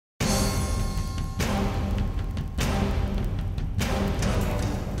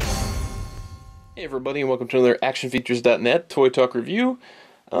Hey everybody, and welcome to another ActionFeatures.net Toy Talk review.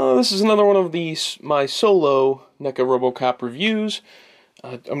 This is another one of my solo NECA RoboCop reviews.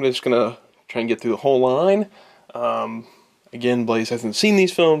 I'm just going to try and get through the whole line. Again, Blaze hasn't seen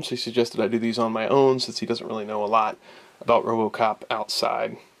these films, so he suggested I do these on my own since he doesn't really know a lot about RoboCop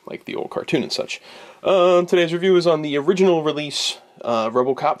outside, like the old cartoon and such. Today's review is on the original release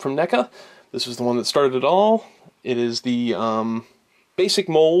RoboCop from NECA. This is the one that started it all. It is the basic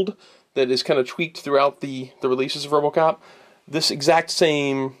mold that is kind of tweaked throughout the releases of RoboCop. This exact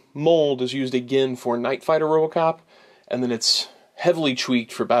same mold is used again for Night Fighter RoboCop, and then it's heavily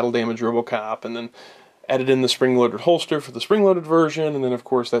tweaked for Battle Damage RoboCop, and then added in the spring-loaded holster for the spring-loaded version, and then of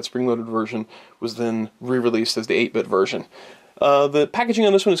course that spring-loaded version was then re-released as the 8-bit version. The packaging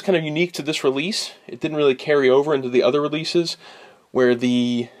on this one is kind of unique to this release. It didn't really carry over into the other releases, where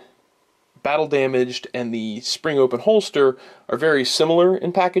the Battle Damaged and the spring open holster are very similar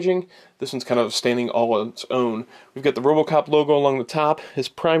in packaging. This one's kind of standing all on its own. We've got the RoboCop logo along the top, his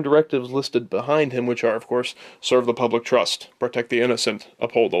prime directives listed behind him, which are, of course, serve the public trust, protect the innocent,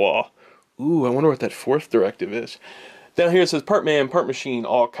 uphold the law. Ooh, I wonder what that fourth directive is. Down here it says, part man, part machine,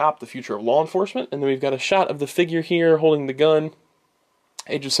 all cop, the future of law enforcement. And then we've got a shot of the figure here holding the gun,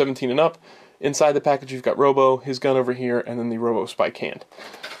 ages 17 and up. Inside the package we've got Robo, his gun over here, and then the Robo spike hand.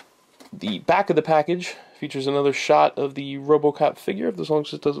 The back of the package features another shot of the RoboCop figure, as long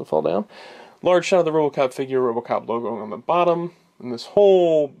as it doesn't fall down. Large shot of the RoboCop figure, RoboCop logo on the bottom. And this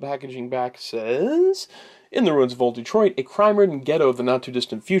whole packaging back says, in the ruins of old Detroit, a crime-ridden ghetto of the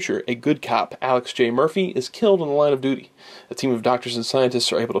not-too-distant future, a good cop, Alex J. Murphy, is killed in the line of duty. A team of doctors and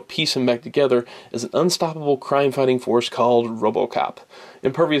scientists are able to piece him back together as an unstoppable crime-fighting force called RoboCop.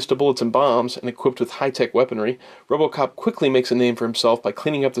 Impervious to bullets and bombs, and equipped with high-tech weaponry, RoboCop quickly makes a name for himself by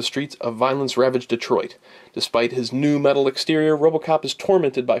cleaning up the streets of violence-ravaged Detroit. Despite his new metal exterior, RoboCop is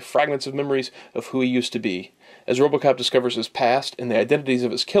tormented by fragments of memories of who he used to be. As RoboCop discovers his past and the identities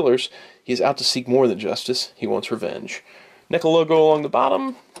of his killers, he is out to seek more than justice. He wants revenge. NECA logo along the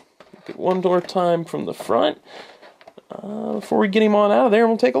bottom. Look at one more time from the front. Before we get him on out of there,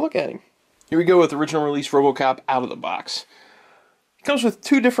 we'll take a look at him. Here we go with original release RoboCop out of the box. It comes with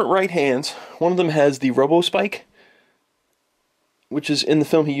two different right hands. One of them has the Robo spike, which is in the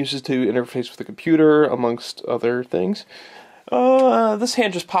film he uses to interface with the computer, amongst other things. This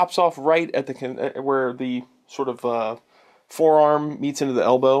hand just pops off right at the where the sort of forearm meets into the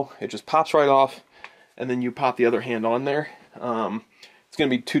elbow. It just pops right off, and then you pop the other hand on there. It's going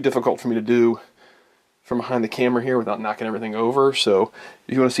to be too difficult for me to do from behind the camera here without knocking everything over. So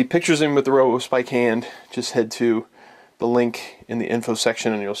if you want to see pictures of him with the Robo spike hand, just head to the link in the info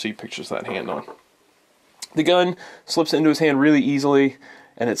section and you'll see pictures of that hand on. The gun slips into his hand really easily,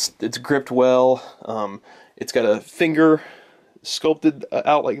 and it's gripped well. It's got a finger sculpted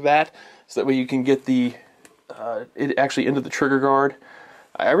out like that, so that way you can get it actually into the trigger guard.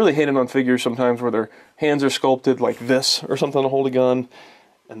 I really hate it on figures sometimes where their hands are sculpted like this or something to hold a gun,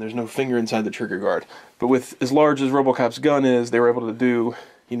 and there's no finger inside the trigger guard. But with as large as RoboCop's gun is, they were able to do,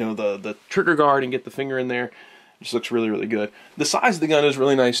 you know, the trigger guard and get the finger in there. It just looks really, really good. The size of the gun is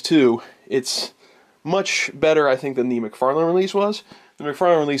really nice too. It's much better, I think, than the McFarlane release was. The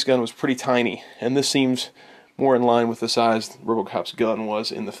McFarlane release gun was pretty tiny, and this seems more in line with the size RoboCop's gun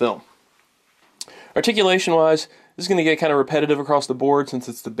was in the film. Articulation-wise, this is going to get kind of repetitive across the board since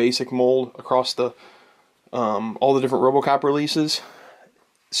it's the basic mold across the all the different RoboCop releases.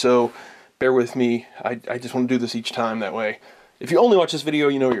 So bear with me. I just want to do this each time, that way if you only watch this video,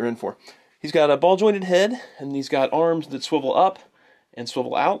 you know what you're in for. He's got a ball-jointed head, and he's got arms that swivel up and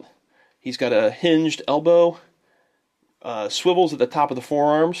swivel out. He's got a hinged elbow, swivels at the top of the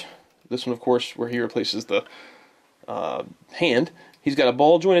forearms. This one, of course, where he replaces the hand. He's got a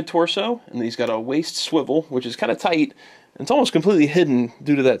ball-jointed torso, and then he's got a waist swivel, which is kind of tight, and it's almost completely hidden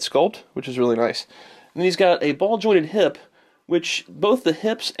due to that sculpt, which is really nice. And then he's got a ball-jointed hip, which both the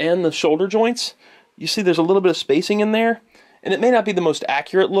hips and the shoulder joints, you see there's a little bit of spacing in there. And it may not be the most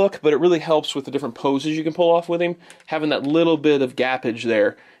accurate look, but it really helps with the different poses you can pull off with him, having that little bit of gappage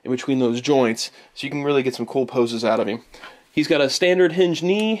there in between those joints, so you can really get some cool poses out of him. He's got a standard hinged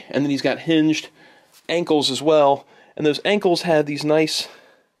knee, and then he's got hinged ankles as well. And those ankles have these nice,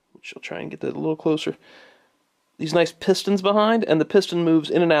 which I'll try and get that a little closer, these nice pistons behind, and the piston moves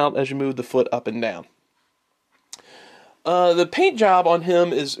in and out as you move the foot up and down. The paint job on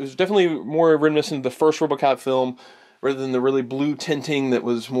him is definitely more reminiscent of the first RoboCop film, rather than the really blue tinting that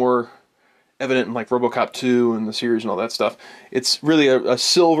was more evident in like RoboCop 2 and the series and all that stuff. It's really a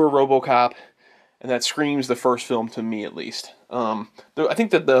silver RoboCop, and that screams the first film to me, at least. I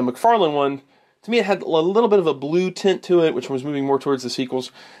think that the McFarlane one To me, it had a little bit of a blue tint to it, which was moving more towards the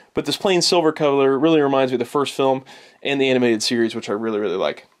sequels. But this plain silver color really reminds me of the first film and the animated series, which I really, really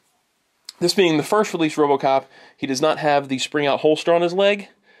like. This being the first release RoboCop, he does not have the spring-out holster on his leg.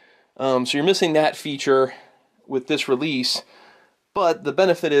 So you're missing that feature with this release. But the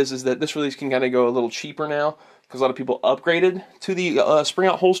benefit is that this release can kind of go a little cheaper now, because a lot of people upgraded to the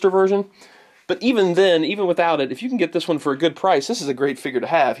spring-out holster version. But even then, even without it, if you can get this one for a good price, this is a great figure to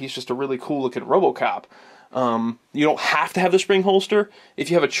have. He's just a really cool-looking RoboCop. You don't have to have the spring holster. If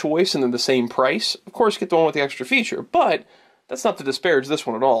you have a choice and then the same price, of course, get the one with the extra feature. But that's not to disparage this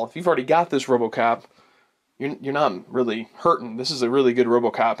one at all. If you've already got this RoboCop, you're not really hurting. This is a really good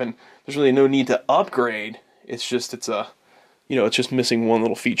RoboCop, and there's really no need to upgrade. It's just it's just missing one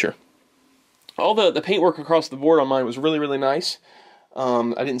little feature. All the paintwork across the board on mine was really, really nice.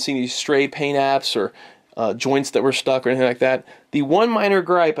 I didn't see any stray paint apps or joints that were stuck or anything like that. The one minor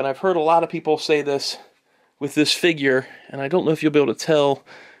gripe, and I've heard a lot of people say this with this figure, and I don't know if you'll be able to tell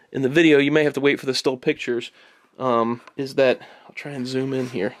in the video, you may have to wait for the still pictures, is that, I'll try and zoom in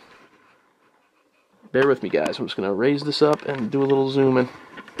here. Bear with me, guys. I'm just going to raise this up and do a little zoom in.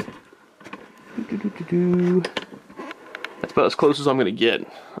 That's about as close as I'm going to get.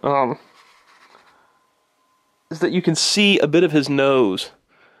 Is that you can see a bit of his nose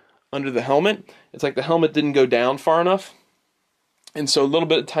under the helmet. It's like the helmet didn't go down far enough. And so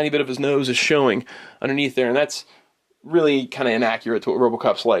a tiny bit of his nose is showing underneath there. And that's really kind of inaccurate to what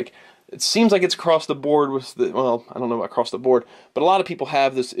RoboCop's like. It seems like it's across the board with well, I don't know about across the board, but a lot of people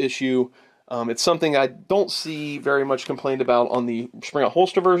have this issue. It's something I don't see very much complained about on the spring-out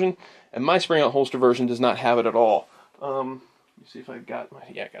holster version. And my spring-out holster version does not have it at all. Let me see if I've got my,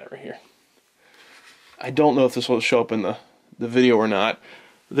 yeah, I got it right here. I don't know if this will show up in the video or not.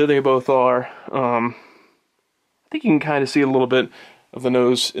 There they both are. I think you can kind of see a little bit of the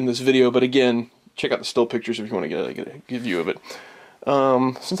nose in this video, but again, check out the still pictures if you want to get a good view of it.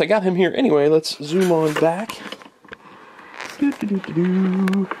 Since I got him here anyway, let's zoom on back. I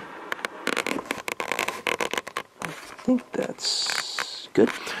think that's good.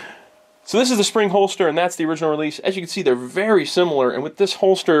 So this is the spring holster, and that's the original release. As you can see, they're very similar, and with this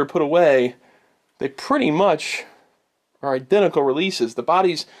holster put away, they pretty much are identical releases. The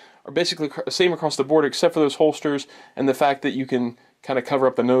bodies are basically the same across the board except for those holsters and the fact that you can kind of cover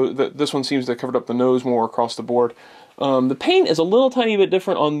up the nose. This one seems to cover up the nose more across the board. The paint is a little tiny bit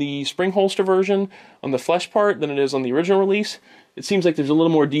different on the spring holster version, on the flesh part, than it is on the original release. It seems like there's a little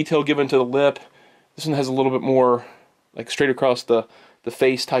more detail given to the lip. This one has a little bit more like straight across the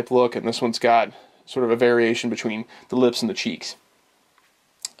face type look, and this one's got sort of a variation between the lips and the cheeks.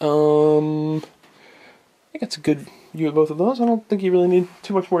 I think that's a good view of both of those. I don't think you really need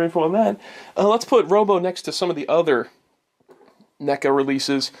too much more info on that. Let's put Robo next to some of the other NECA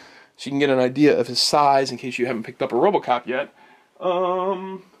releases so you can get an idea of his size in case you haven't picked up a RoboCop yet.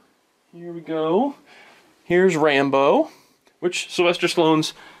 Here we go. Here's Rambo, which Sylvester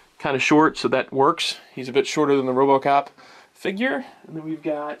Stallone's kind of short, so that works. He's a bit shorter than the RoboCop figure. And then we've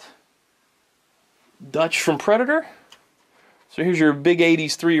got Dutch from Predator. So here's your big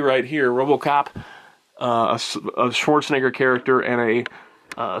 80s 3 right here, RoboCop. A Schwarzenegger character and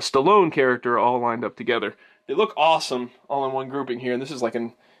a Stallone character all lined up together. They look awesome all in one grouping here, and this is like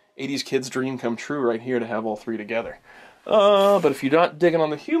an 80s kid's dream come true right here to have all three together. But if you're not digging on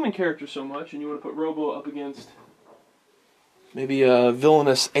the human character so much and you want to put Robo up against maybe a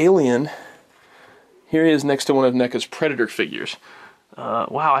villainous alien, here he is next to one of NECA's Predator figures.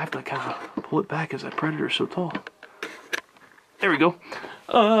 Wow, I have to kind of pull it back because that Predator is so tall. There we go.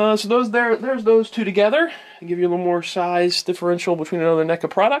 So there's those two together. I'll give you a little more size differential between another NECA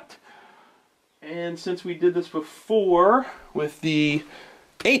product. And since we did this before with the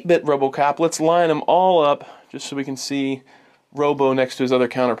 8-bit RoboCop, let's line them all up just so we can see Robo next to his other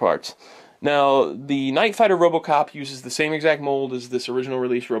counterparts. Now, the Night Fighter RoboCop uses the same exact mold as this original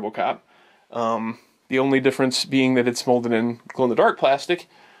release RoboCop. The only difference being that it's molded in glow-in-the-dark plastic.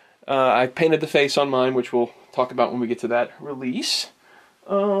 I painted the face on mine, which we'll talk about when we get to that release.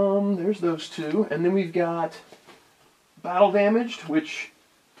 There's those two. And then we've got Battle Damaged, which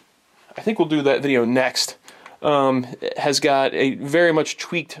I think we'll do that video next. It has got a very much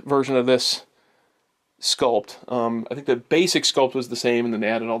tweaked version of this sculpt. I think the basic sculpt was the same, and then they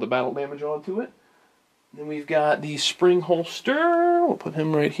added all the battle damage onto it. Then we've got the spring holster. We'll put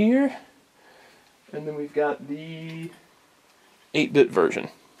him right here. And then we've got the 8-bit version.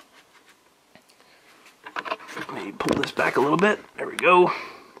 Let me pull this back a little bit. There we go. So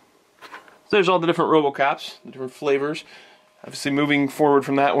there's all the different RoboCops, the different flavors. Obviously moving forward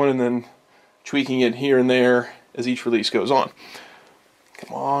from that one and then tweaking it here and there as each release goes on.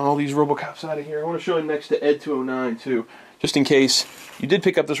 Come on, all these RoboCops out of here. I want to show him next to Ed 209 too, just in case you did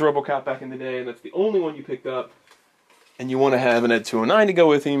pick up this RoboCop back in the day and that's the only one you picked up, and you want to have an Ed 209 to go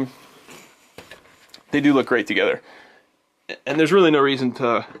with him. They do look great together, and there's really no reason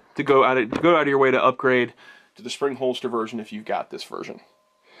to go out of your way to upgrade to the spring holster version if you've got this version.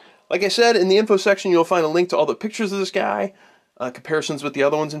 Like I said, in the info section you'll find a link to all the pictures of this guy, comparisons with the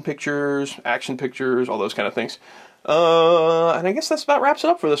other ones in pictures, action pictures, all those kind of things. And I guess that's about wraps it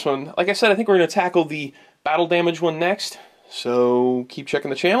up for this one. Like I said, I think we're going to tackle the battle damage one next, so keep checking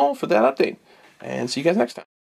the channel for that update, and see you guys next time.